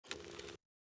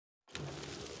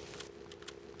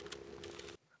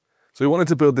So we wanted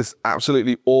to build this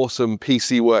absolutely awesome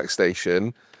PC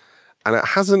workstation, and it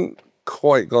hasn't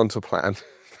quite gone to plan.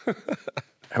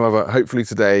 However, hopefully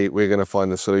today we're going to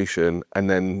find the solution, and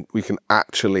then we can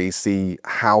actually see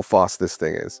how fast this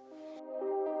thing is.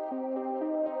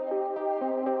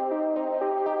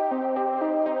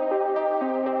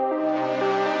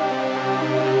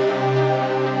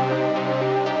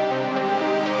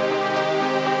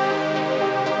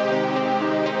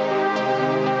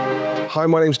 Hi,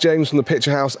 my name's James from the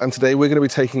Picture House, and today we're going to be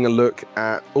taking a look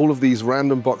at all of these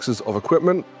random boxes of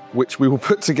equipment, which we will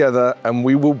put together and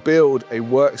we will build a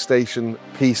workstation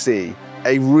PC,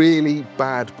 a really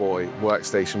bad boy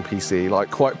workstation PC,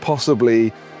 like quite possibly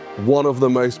one of the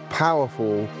most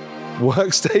powerful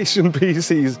workstation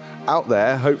PCs out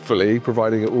there, hopefully,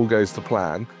 providing it all goes to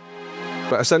plan.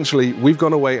 But essentially, we've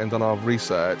gone away and done our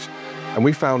research, and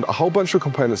we found a whole bunch of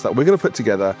components that we're going to put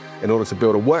together in order to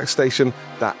build a workstation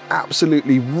that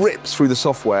absolutely rips through the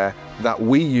software that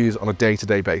we use on a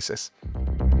day-to-day basis.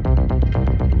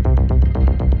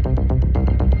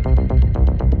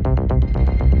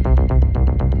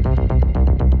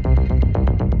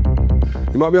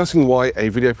 You might be asking why a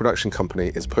video production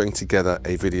company is putting together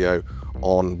a video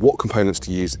on what components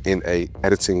to use in a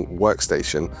editing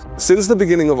workstation. Since the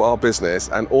beginning of our business,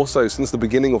 and also since the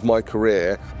beginning of my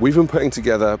career, we've been putting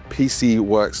together PC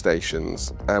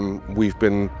workstations, and we've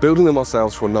been building them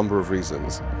ourselves for a number of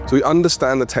reasons. So we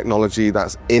understand the technology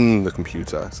that's in the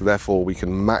computer, so therefore we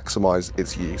can maximize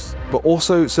its use, but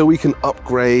also so we can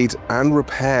upgrade and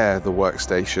repair the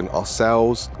workstation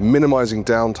ourselves, minimizing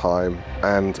downtime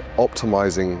and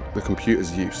optimizing the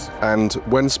computer's use. And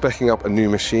when speccing up a new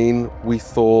machine, we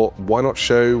thought, why not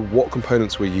show what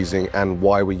components we're using and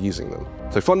why we're using them?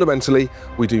 So fundamentally,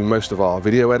 we do most of our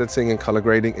video editing and color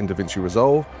grading in DaVinci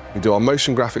Resolve. We do our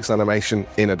motion graphics animation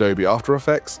in Adobe After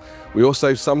Effects. We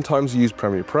also sometimes use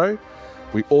Premiere Pro.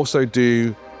 We also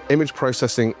do image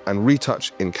processing and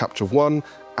retouch in Capture One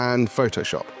and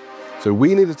Photoshop. So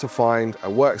we needed to find a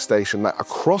workstation that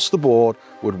across the board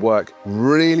would work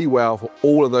really well for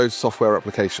all of those software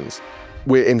applications.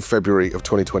 We're in February of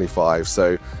 2025,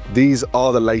 so these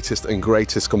are the latest and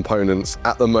greatest components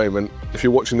at the moment. If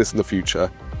you're watching this in the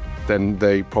future, then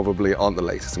they probably aren't the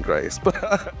latest and greatest.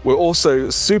 But we're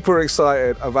also super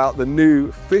excited about the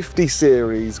new 50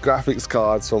 series graphics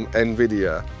cards from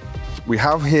NVIDIA. We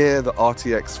have here the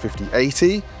RTX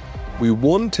 5080. We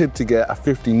wanted to get a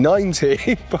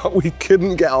 5090, but we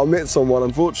couldn't get our mitts on one,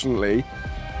 unfortunately.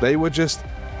 They were just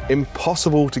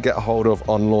impossible to get a hold of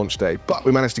on launch day, but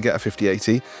we managed to get a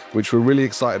 5080, which we're really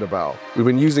excited about. We've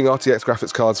been using RTX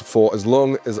graphics cards for as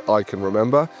long as I can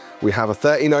remember. We have a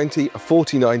 3090, a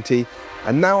 4090,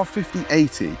 and now a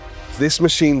 5080. This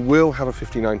machine will have a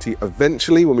 5090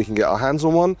 eventually when we can get our hands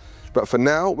on one, but for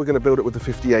now, we're going to build it with the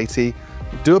 5080,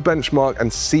 do a benchmark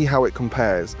and see how it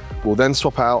compares. We'll then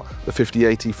swap out the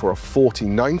 5080 for a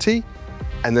 4090,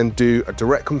 and then do a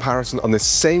direct comparison on this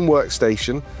same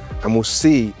workstation, and we'll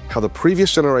see how the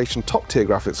previous generation top tier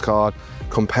graphics card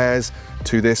compares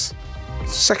to this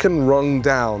second rung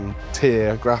down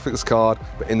tier graphics card,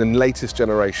 but in the latest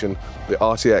generation, the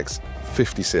RTX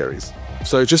 50 series.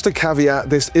 So just a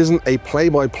caveat, this isn't a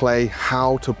play-by-play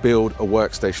how to build a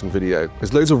workstation video.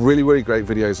 There's loads of really, really great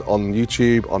videos on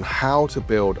YouTube on how to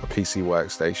build a PC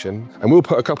workstation. And we'll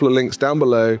put a couple of links down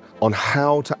below on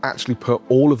how to actually put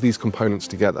all of these components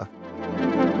together.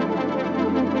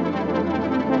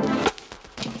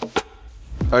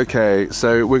 Okay,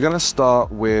 so we're gonna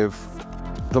start with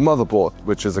the motherboard,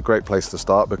 which is a great place to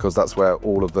start because that's where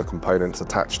all of the components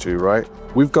attach to, right?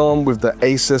 We've gone with the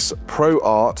Asus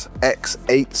ProArt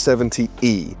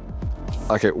X870E.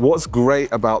 Okay, what's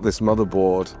great about this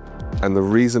motherboard, and the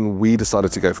reason we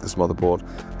decided to go for this motherboard,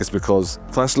 is because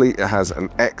firstly, it has an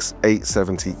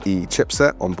X870E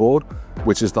chipset on board,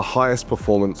 which is the highest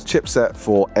performance chipset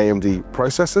for AMD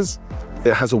processors.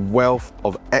 It has a wealth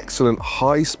of excellent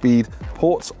high-speed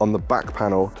ports on the back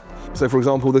panel. So for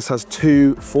example, this has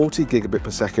two 40 gigabit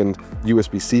per second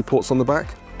USB-C ports on the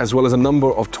back, as well as a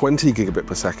number of 20 gigabit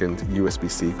per second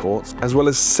USB-C ports, as well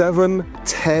as 7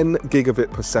 10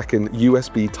 gigabit per second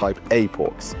USB Type A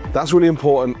ports. That's really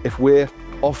important if we're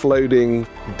offloading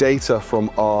data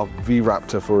from our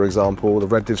V-Raptor, for example, the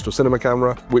Red Digital Cinema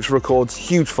camera, which records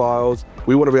huge files.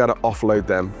 We want to be able to offload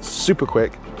them super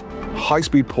quick.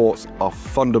 High-speed ports are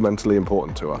fundamentally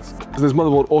important to us. This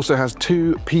motherboard also has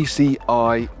two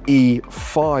PCIe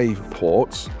 5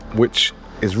 ports, which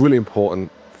is really important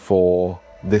for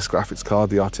this graphics card,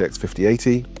 the RTX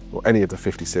 5080, or any of the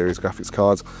 50 series graphics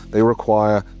cards. They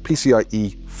require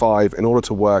PCIe 5 in order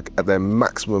to work at their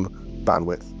maximum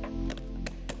bandwidth.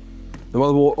 The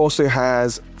motherboard also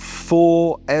has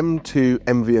 4 M2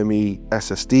 NVMe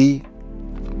SSD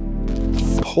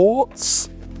ports.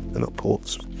 They're not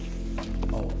ports.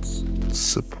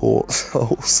 Support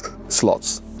holes.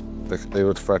 Slots. They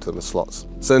refer to them as slots.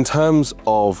 So in terms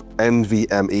of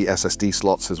NVMe SSD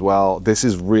slots as well, this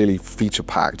is really feature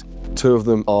packed. 2 of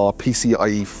them are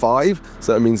PCIe 5,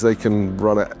 so that means they can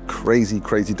run at crazy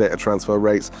data transfer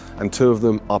rates, and 2 of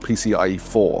them are PCIe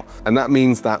 4. And that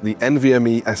means that the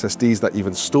NVMe SSDs that you've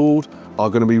installed are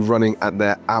going to be running at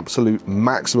their absolute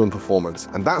maximum performance.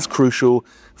 And that's crucial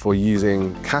for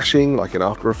using caching like in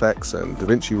After Effects and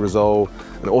DaVinci Resolve.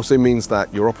 And it also means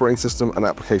that your operating system and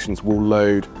applications will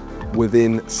load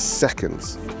within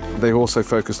seconds. They've also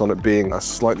focused on it being a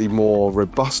slightly more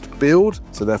robust build,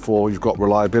 so therefore you've got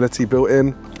reliability built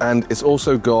in, and it's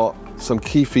also got some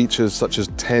key features such as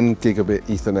 10 gigabit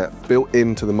Ethernet built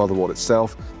into the motherboard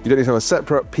itself. You don't need to have a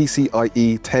separate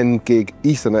PCIe 10 gig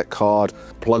Ethernet card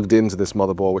plugged into this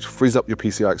motherboard, which frees up your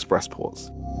PCI Express ports.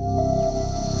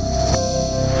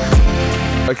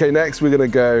 Okay, next we're gonna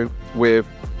go with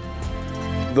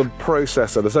the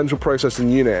processor, the central processing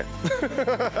unit.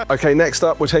 Okay, next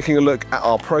up, we're taking a look at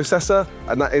our processor,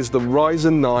 and that is the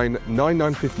Ryzen 9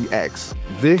 9950X.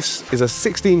 This is a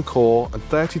 16-core and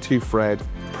 32-thread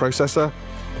processor,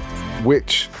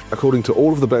 which, according to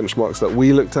all of the benchmarks that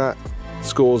we looked at,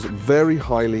 scores very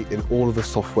highly in all of the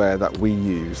software that we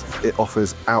use. It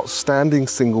offers outstanding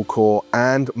single-core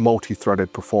and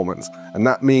multi-threaded performance, and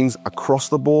that means across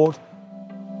the board.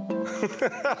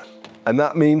 And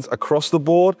that means across the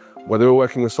board, whether we're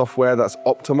working with software that's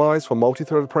optimized for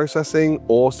multi-threaded processing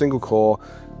or single core,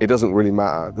 it doesn't really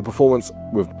matter. The performance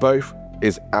with both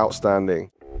is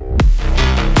outstanding.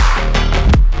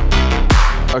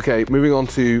 Okay, moving on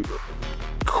to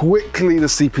quickly the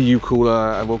CPU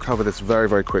cooler, and we'll cover this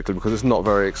very quickly because it's not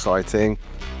very exciting,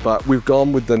 but we've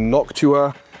gone with the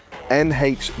Noctua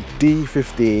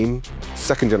NH-D15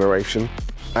 2nd generation.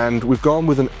 And we've gone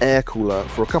with an air cooler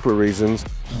for a couple of reasons.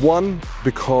 One,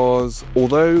 because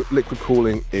although liquid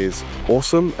cooling is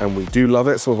awesome and we do love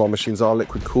it, some of our machines are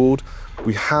liquid cooled,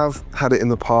 we have had it in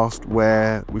the past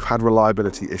where we've had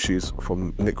reliability issues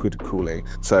from liquid cooling.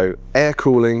 So air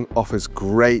cooling offers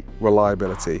great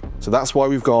reliability. So that's why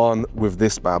we've gone with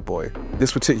this bad boy.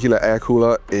 This particular air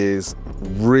cooler is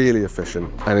really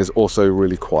efficient and is also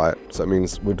really quiet. So it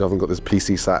means we haven't got this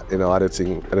PC sat in our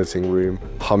editing room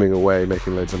humming away,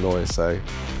 making loads of noise. So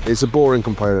it's a boring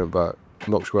component, but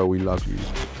Noctua, we love you.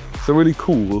 It's a really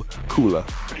cool cooler.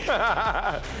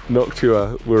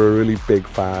 Noctua, we're a really big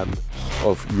fan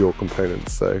of your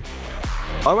components. So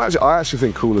I actually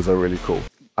think coolers are really cool.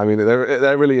 I mean,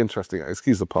 they're really interesting.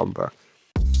 Excuse the pun, but.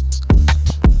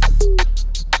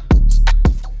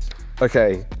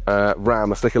 Okay, RAM,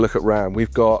 let's take a look at RAM.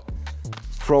 We've got,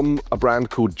 from a brand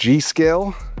called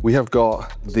G.Skill, we have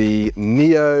got the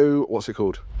Neo, what's it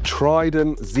called?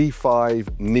 Trident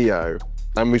Z5 Neo.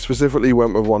 And we specifically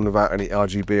went with one without any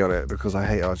RGB on it because I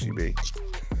hate RGB.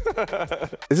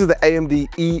 This is the AMD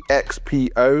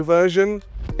EXPO version.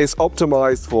 It's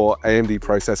optimized for AMD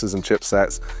processors and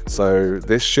chipsets, so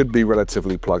this should be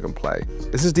relatively plug and play.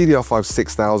 This is DDR5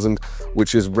 6000,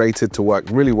 which is rated to work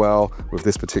really well with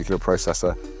this particular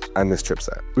processor and this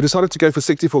chipset. We decided to go for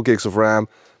 64 gigs of RAM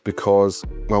because,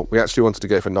 well, we actually wanted to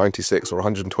go for 96 or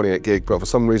 128 gig, but for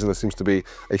some reason there seems to be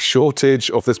a shortage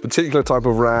of this particular type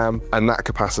of RAM and that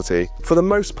capacity. For the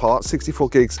most part, 64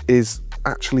 gigs is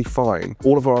actually fine.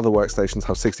 All of our other workstations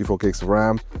have 64 gigs of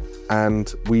RAM,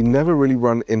 and we never really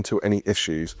run into any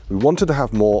issues. We wanted to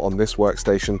have more on this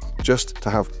workstation just to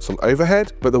have some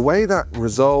overhead, but the way that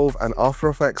Resolve and After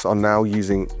Effects are now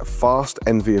using fast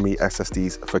NVMe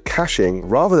SSDs for caching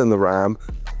rather than the RAM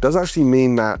does actually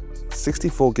mean that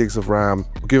 64 gigs of RAM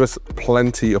will give us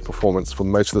plenty of performance for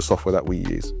most of the software that we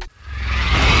use.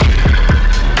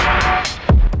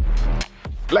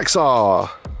 Lexar.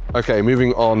 Okay,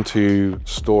 moving on to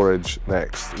storage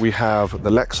next. We have the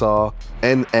Lexar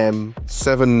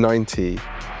NM790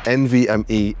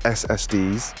 NVMe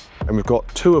SSDs, and we've got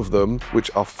 2 of them, which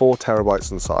are 4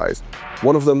 terabytes in size.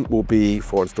 One of them will be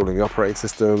for installing the operating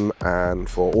system and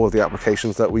for all of the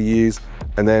applications that we use.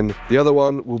 And then the other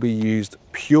one will be used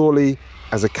purely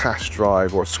as a cache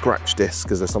drive or a scratch disk,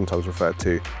 as they're sometimes referred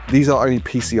to. These are only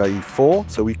PCIe 4,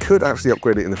 so we could actually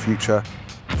upgrade it in the future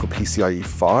for PCIe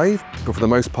 5, but for the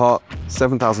most part,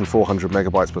 7,400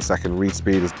 megabytes per second read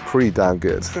speed is pretty damn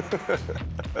good.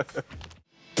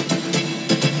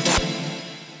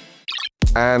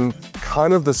 And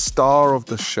kind of the star of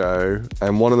the show,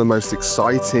 and one of the most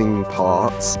exciting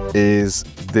parts, is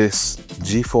this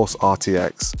GeForce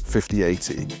RTX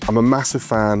 5080. I'm a massive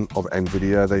fan of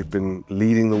NVIDIA. They've been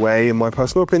leading the way, in my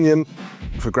personal opinion,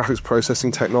 for graphics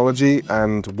processing technology,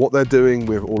 and what they're doing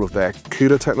with all of their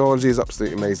CUDA technology is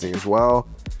absolutely amazing as well.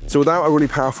 So without a really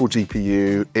powerful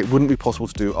GPU, it wouldn't be possible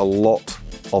to do a lot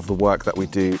of the work that we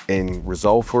do in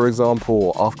Resolve, for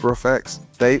example, or After Effects.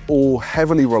 They all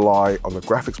heavily rely on the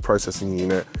graphics processing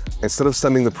unit. Instead of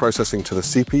sending the processing to the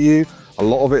CPU, a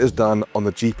lot of it is done on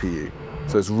the GPU.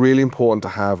 So it's really important to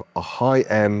have a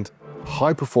high-end,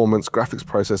 high-performance graphics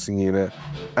processing unit,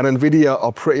 and NVIDIA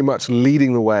are pretty much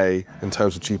leading the way in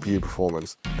terms of GPU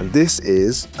performance. And this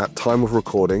is, at time of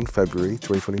recording, February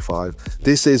 2025,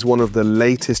 this is one of the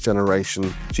latest generation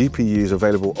GPUs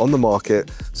available on the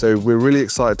market, so we're really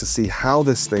excited to see how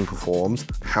this thing performs,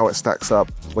 how it stacks up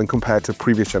when compared to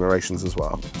previous generations as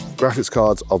well. Graphics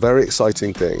cards are very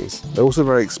exciting things. They're also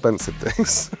very expensive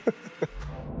things.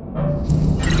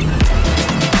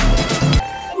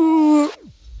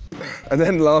 And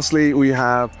then lastly, we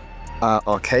have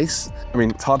our case. I mean,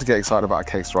 it's hard to get excited about a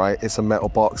case, right? It's a metal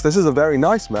box. This is a very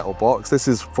nice metal box. This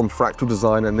is from Fractal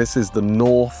Design, and this is the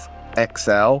North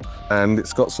XL, and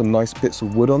it's got some nice bits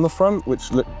of wood on the front,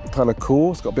 which look kind of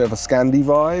cool. It's got a bit of a Scandi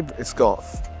vibe. It's got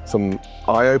some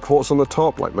I/O ports on the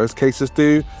top, like most cases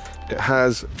do. It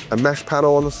has a mesh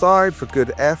panel on the side for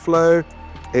good airflow.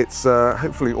 It's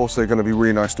hopefully also going to be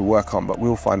really nice to work on, but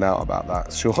we'll find out about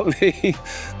that shortly.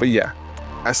 But yeah,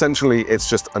 essentially, it's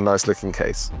just a nice looking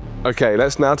case. Okay,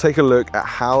 let's now take a look at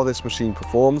how this machine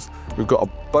performs. We've got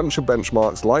a bunch of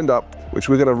benchmarks lined up, which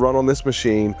we're gonna run on this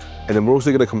machine, and then we're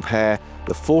also gonna compare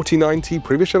the 4090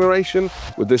 previous generation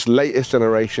with this latest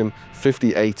generation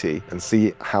 5080 and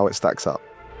see how it stacks up.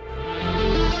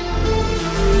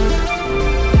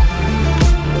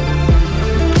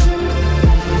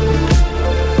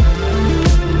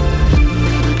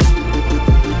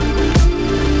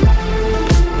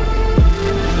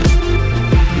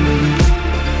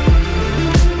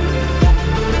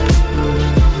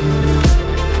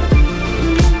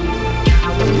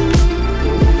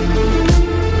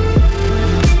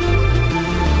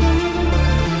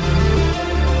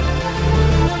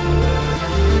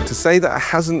 To say that it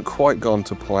hasn't quite gone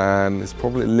to plan is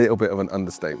probably a little bit of an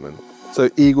understatement. So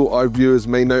eagle-eyed viewers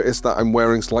may notice that I'm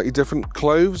wearing slightly different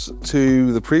clothes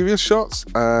to the previous shots,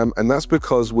 and that's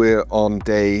because we're on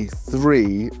day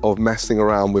 3 of messing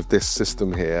around with this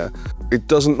system here. It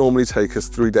doesn't normally take us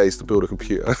 3 days to build a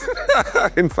computer.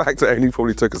 In fact, it only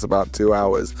probably took us about 2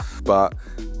 hours, but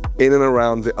in and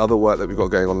around the other work that we've got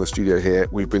going on in the studio here,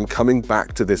 we've been coming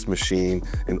back to this machine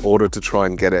in order to try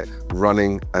and get it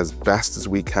running as best as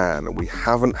we can. And we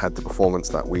haven't had the performance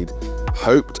that we'd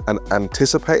hoped and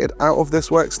anticipated out of this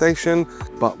workstation,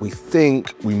 but we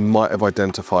think we might have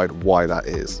identified why that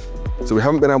is. So we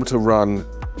haven't been able to run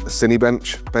a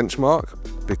Cinebench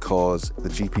benchmark because the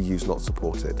GPU is not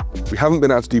supported. We haven't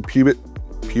been able to do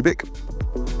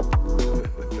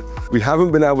We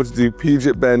haven't been able to do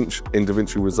Puget Bench in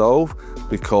DaVinci Resolve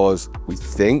because we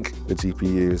think the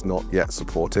GPU is not yet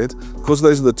supported. Because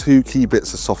those are the 2 key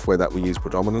bits of software that we use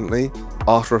predominantly.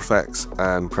 After Effects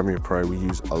and Premiere Pro we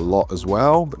use a lot as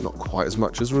well, but not quite as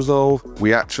much as Resolve.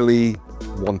 We actually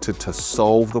wanted to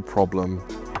solve the problem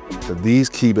for these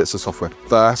key bits of software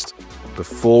first,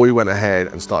 before we went ahead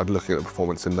and started looking at the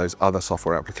performance in those other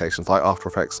software applications like After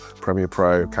Effects, Premiere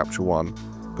Pro, Capture One.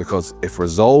 Because if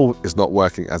Resolve is not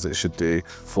working as it should do,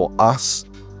 for us,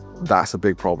 that's a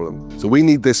big problem. So we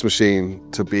need this machine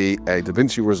to be a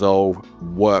DaVinci Resolve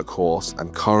workhorse,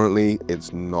 and currently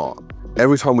it's not.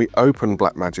 Every time we open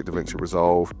Blackmagic DaVinci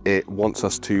Resolve, it wants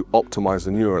us to optimize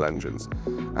the neural engines.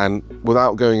 And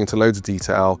without going into loads of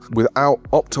detail, without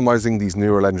optimizing these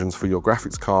neural engines for your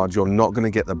graphics card, you're not going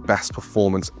to get the best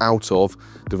performance out of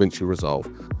DaVinci Resolve.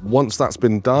 Once that's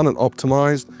been done and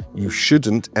optimized, you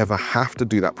shouldn't ever have to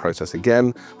do that process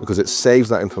again, because it saves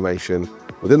that information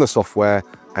within the software,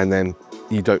 and then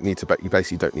you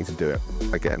basically don't need to do it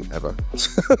again, ever.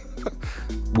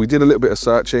 We did a little bit of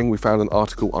searching. We found an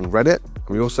article on Reddit.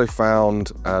 We also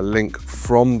found a link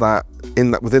from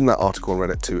within that article on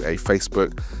Reddit to a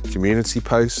Facebook community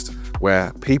post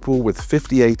where people with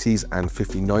 5080s and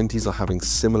 5090s are having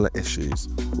similar issues.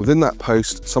 Within that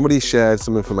post, somebody shared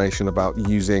some information about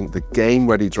using the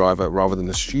game-ready driver rather than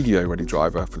the studio-ready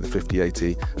driver for the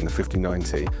 5080 and the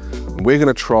 5090. And we're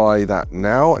gonna try that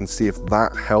now and see if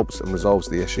that helps and resolves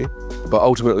the issue. But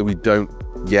ultimately, we don't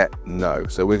yet know.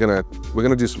 So we're gonna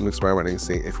do some experimenting and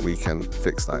see if we can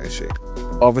fix that issue.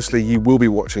 Obviously, you will be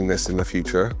watching this in the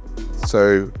future.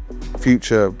 So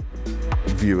future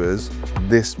viewers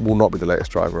this will not be the latest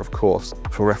driver, of course.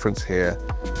 For reference here,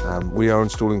 we are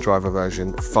installing driver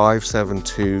version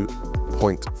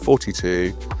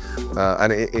 572.42,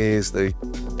 and it is the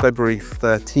February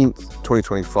 13th,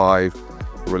 2025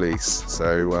 release.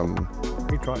 So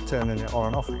you tried turning it on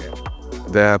and off again?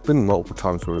 There have been multiple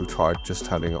times where we've tried just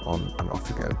turning it on and off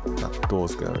again. That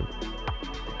door's going.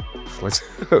 Shall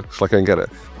I go and get it?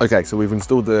 Okay, so we've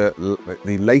installed the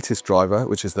latest driver,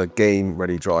 which is the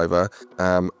game-ready driver,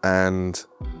 and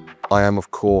I am,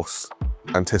 of course,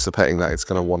 anticipating that it's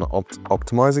going to want to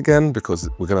optimize again, because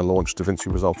we're going to launch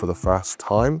DaVinci Resolve for the first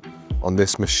time on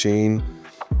this machine.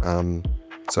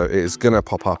 So it is going to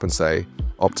pop up and say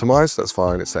optimize. That's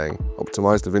fine. It's saying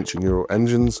optimize DaVinci neural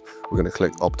engines. We're going to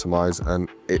click optimize, and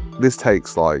this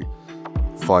takes like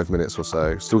 5 minutes or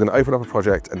so. So we're going to open up a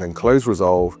project and then close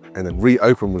Resolve and then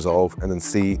reopen Resolve and then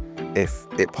see if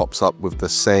it pops up with the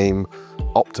same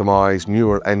optimized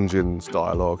neural engines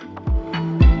dialog.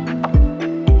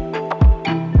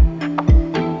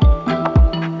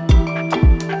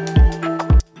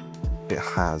 It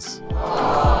has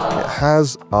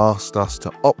asked us to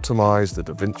optimize the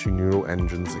DaVinci neural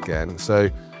engines again.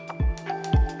 So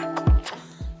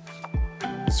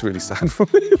it's really sad for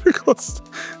me because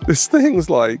this thing's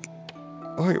like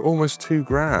almost £2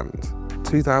 grand,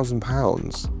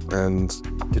 £2,000. And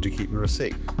did you keep the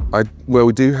receipt? Well,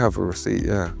 we do have a receipt,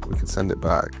 yeah, we can send it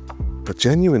back. But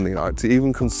genuinely, like, to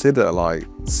even consider like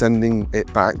sending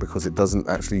it back because it doesn't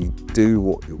actually do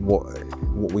what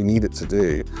we need it to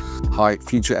do. Hi,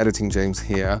 future editing James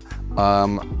here.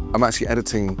 I'm actually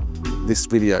editing this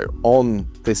video on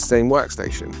this same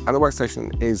workstation, and the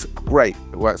workstation is great.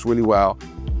 It works really well,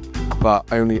 but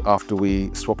only after we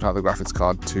swapped out the graphics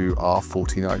card to our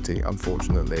 4090,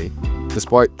 unfortunately.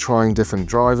 Despite trying different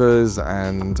drivers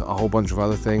and a whole bunch of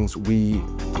other things, we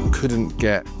couldn't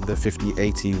get the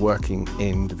 5080 working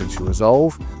in DaVinci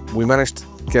Resolve. We managed to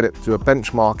get it to a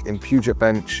benchmark in Puget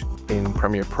Bench in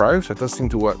Premiere Pro, so it does seem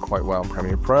to work quite well in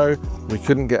Premiere Pro. We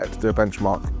couldn't get it to do a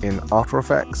benchmark in After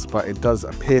Effects, but it does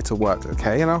appear to work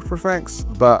okay in After Effects.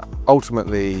 But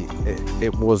ultimately,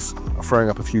 it was throwing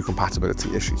up a few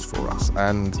compatibility issues for us,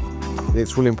 and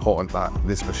it's really important that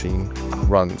this machine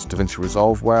runs DaVinci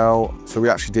Resolve well. So we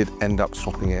actually did end up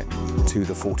swapping it to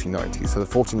the 4090. So the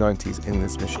 4090 is in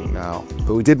this machine now.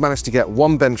 But we did manage to get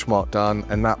one benchmark done,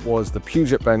 and that was the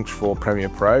Puget Bench for Premiere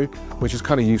Pro, which is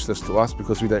kind of useless to us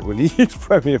because we don't really use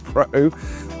Premiere Pro.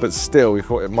 But still, we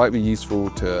thought it might be useful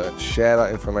to share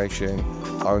that information.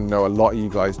 I know a lot of you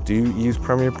guys do use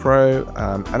Premiere Pro,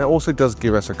 and it also does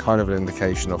give us a kind of an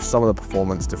indication of some of the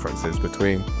performance differences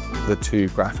between the two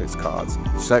graphics cards.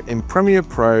 So in Premiere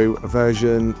Pro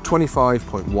version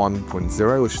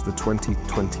 25.1.0, which is the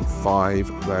 2025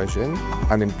 version,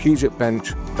 and in Puget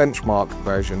Bench benchmark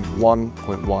version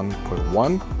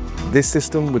 1.1.1, this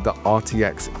system with the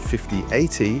RTX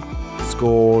 5080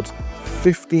 scored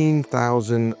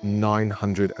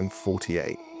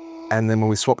 15,948. And then when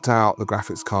we swapped out the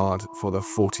graphics card for the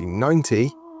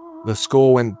 4090, the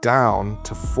score went down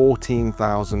to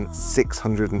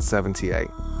 14,678.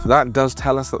 So that does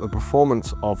tell us that the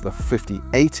performance of the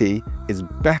 5080 is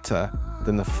better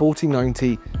than the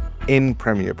 4090 in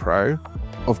Premiere Pro.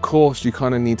 Of course, you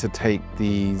kind of need to take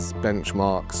these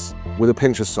benchmarks with a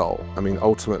pinch of salt. I mean,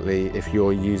 ultimately, if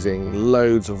you're using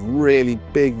loads of really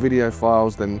big video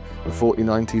files, then the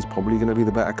 4090 is probably going to be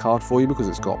the better card for you because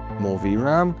it's got more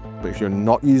VRAM. But if you're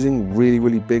not using really,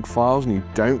 really big files and you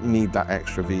don't need that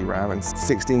extra VRAM, and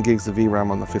 16 gigs of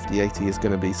VRAM on the 5080 is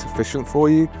going to be sufficient for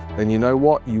you, then you know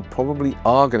what? You probably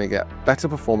are going to get better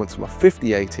performance from a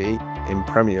 5080 in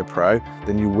Premiere Pro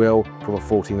than you will from a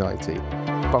 4090.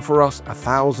 But for us,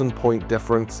 1,000-point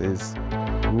difference is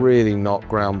really not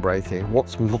groundbreaking.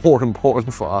 What's more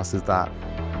important for us is that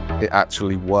it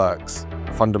actually works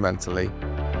fundamentally.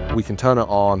 We can turn it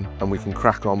on and we can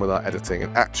crack on with our editing.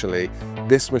 And actually,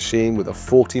 this machine with a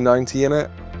 4090 in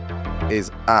it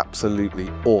is absolutely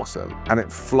awesome. And it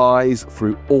flies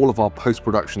through all of our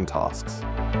post-production tasks.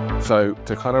 So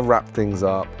to kind of wrap things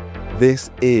up, this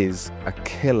is a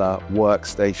killer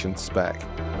workstation spec.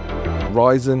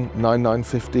 Ryzen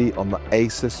 9950 on the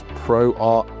Asus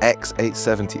ProArt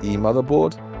X870E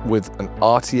motherboard with an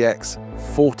RTX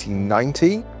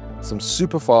 4090, some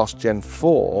super fast Gen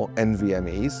 4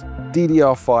 NVMe's,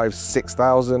 DDR5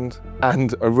 6000,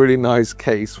 and a really nice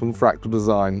case from Fractal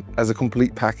Design. As a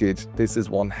complete package, this is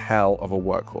one hell of a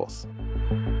workhorse.